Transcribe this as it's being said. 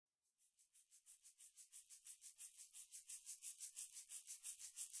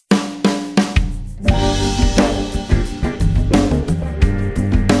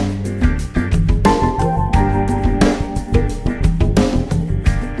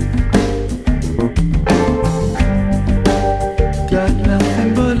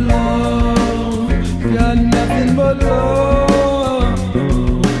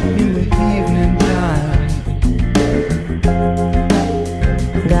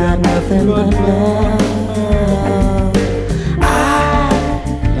got nothing but love. I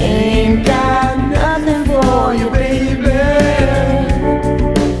ain't got nothing for you, baby.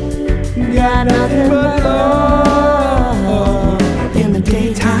 Got nothing but love. In the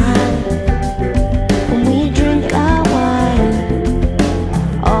daytime, when we drink our wine,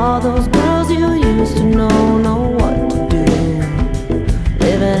 all those girls you used to know what to do,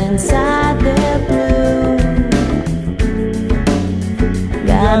 living inside their blue.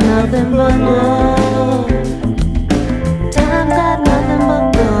 Got nothing but love. Time got nothing but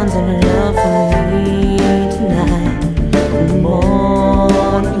guns and love for me tonight. In the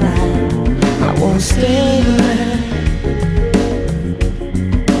morning light, I won't stay there.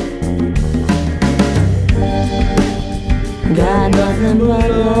 Got nothing but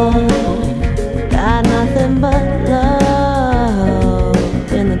love. Got nothing but love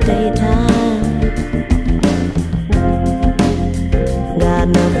in the daytime. Got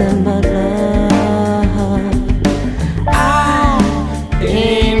nothing but love. I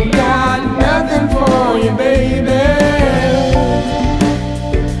ain't got nothing for you, baby.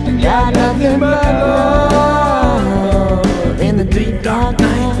 Got nothing but love in the deep dark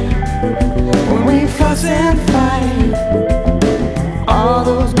night, when we fuss and fight. All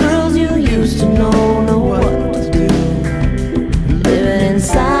those girls you used to know what to do, living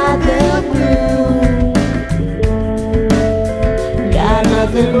inside their blue. Got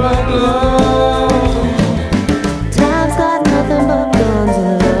nothing but love. Time's got nothing but guns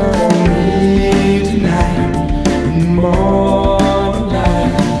and love for me tonight. In the morning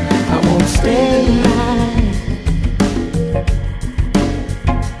light, I won't stay tonight.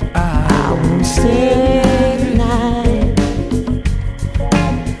 I won't stay tonight.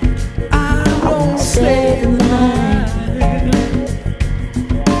 I won't stay tonight.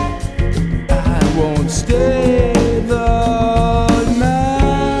 I won't stay the night.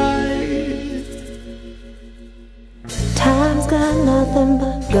 Time's got nothing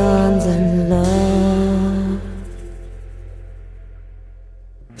but guns and love.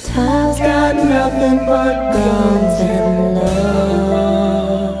 Time's got nothing but guns and love.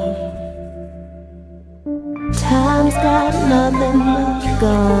 Time's got nothing but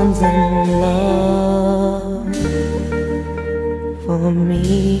guns and love for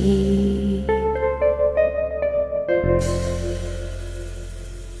me.